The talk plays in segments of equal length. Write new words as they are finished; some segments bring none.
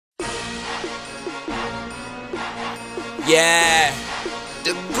Yeah,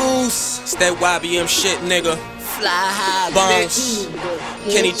 the Goose. It's that Y.B.M shit, nigga. Fly high, Bones,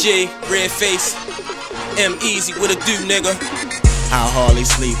 Kenny G, red face, M Easy, what it do, nigga? I hardly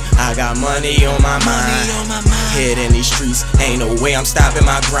sleep, I got money on my mind. Head in these streets, ain't no way I'm stopping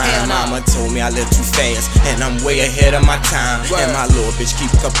my grind. Mama told me I live too fast, and I'm way ahead of my time. And my little bitch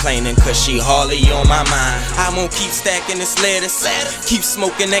keep complaining, cause she hardly on my mind. I'm gonna keep stacking this lettuce, keep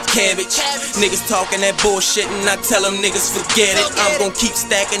smoking that cabbage. Niggas talking that bullshit, and I tell them niggas forget it. I'm gonna keep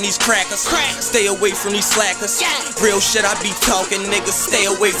stacking these crackers, stay away from these slackers. Real shit I be talking, niggas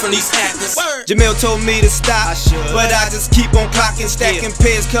stay away from these actors. Jamil told me to stop, but I just keep on clocking, stacking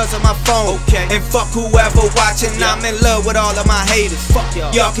pairs cause of my phone. And fuck whoever watching, I'm in love with all of my haters.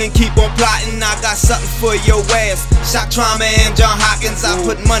 Y'all can keep on plotting, I got something for your ass. Shock Trauma and John Hopkins, I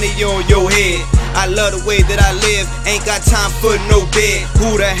put money on your head. I love the way that I live, ain't got time for no bed.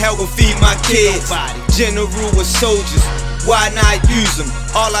 Who the hell gon' feed my kids? General with soldiers, why not use them?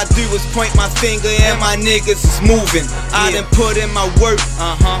 All I do is point my finger and my niggas is moving. I done put in my work,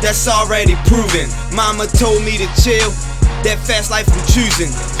 that's already proven. Mama told me to chill, that fast life I'm choosing.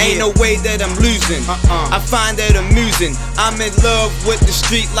 Ain't no way that I'm losing. I find that amusing. I'm in love with the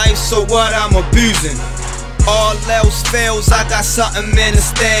street life, so what I'm abusing. All else fails, I got something in the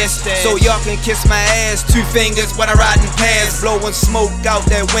stash, so y'all can kiss my ass. 2 fingers when I riding past, blowing smoke out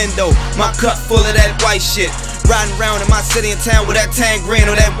that window. My cup full of that white shit. Riding around in my city and town with that tan green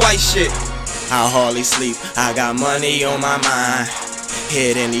or that white shit. I hardly sleep, I got money on my mind.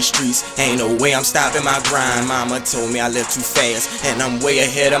 Head in these streets, ain't no way I'm stopping my grind. Mama told me I live too fast, and I'm way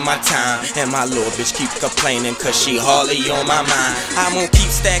ahead of my time. And my little bitch keep complaining, cause she hardly on my mind. I'm gonna keep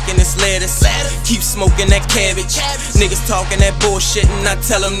stacking this lettuce, keep smoking that cabbage. Niggas talking that bullshit, and I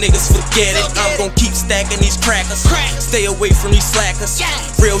tell them niggas forget it. I'm gonna keep stacking these crackers, stay away from these slackers.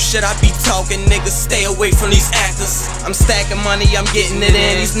 Real shit I be talking, niggas stay away from these actors. I'm stacking money, I'm getting it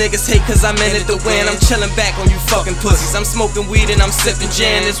in. These niggas hate cause I'm in it to win. I'm chilling back on you fucking pussies. I'm smoking weed and I'm sipping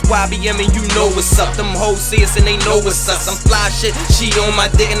gin. It's Y.B.M and you know what's up. Them hoes see us and they know what's up. Some fly shit, she on my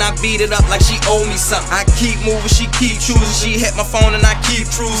dick and I beat it up like she owe me something. I keep moving, she keep choosing. She hit my phone and I keep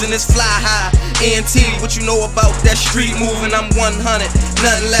cruising. It's fly high, ENT, what you know about that street moving? I'm 100,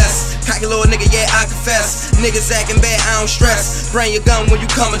 nothing less. Cocky little nigga, yeah, I confess. Niggas acting bad, I don't stress. Bring your gun when you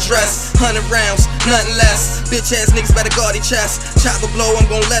come address. 100 rounds, nothing less. Bitch ass niggas better guard their chest. Chopper blow, I'm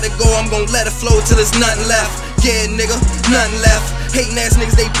gon' let it go. I'm gon' let it flow till there's nothing left. Yeah, nigga, nothing left. Hating ass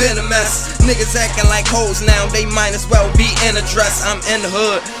niggas, they been a mess. Niggas acting like hoes now, they might as well be in a dress. I'm in the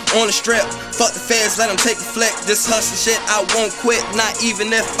hood, on the strip. Fuck the feds, let them take a flick. This hustle shit, I won't quit. Not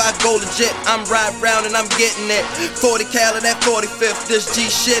even if I go legit. I'm riding round and I'm getting it. 40 cal of that 45th. This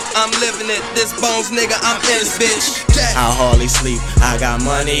G shit, I'm living it. This Bones nigga, I'm in this bitch. I hardly sleep, I got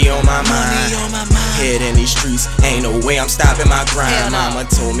money on my mind. Head in these streets, ain't no way I'm stopping my grind. Mama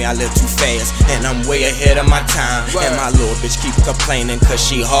told me I live too fast, and I'm way ahead of my time. And my little bitch keep complaining, cause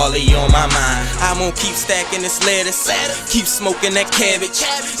she hardly on my mind. I'm gonna keep stacking this lettuce, keep smoking that cabbage.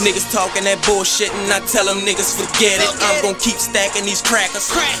 Niggas talking that bullshit, and I tell them niggas forget it. I'm gonna keep stacking these crackers,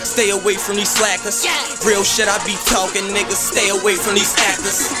 stay away from these slackers. Real shit I be talking, niggas stay away from these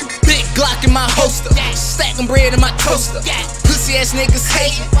actors. Big Glock in my holster, stacking bread in my toaster. Pussy ass niggas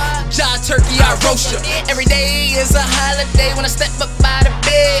hating, jaw turkey I roast ya. Every day is a holiday when I step up by the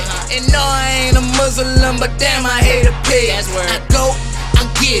bed. And no, I ain't a Muslim, but damn I hate a pig. I go, I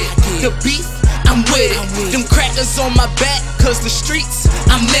get it, the beef, I'm with it. Them crackers on my back, cause the streets,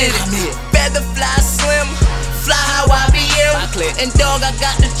 I'm in it. Feather fly slim, fly high Y.B.M. And dog, I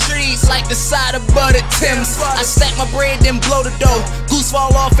got the trees like the side of buttered Timbs. I stack my bread, then blow the dough. Goose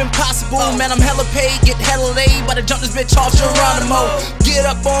fall off, impossible. Man, I'm hella paid, get hella laid. But I jump this bitch off Geronimo. Get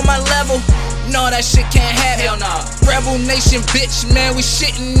up on my level. No, that shit can't happen. Hell nah. Rebel Nation, bitch, man, we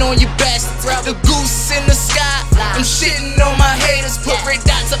shitting on you bastards. The goose in the sky, I'm shitting on my haters. Put red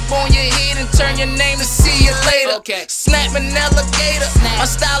dots up on your head and turn your name to see you later. Snap an alligator, my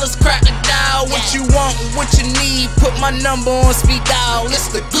style is crocodile. What you want, what you need, put my number on speed dial. It's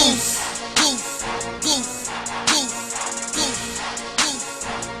the Goose.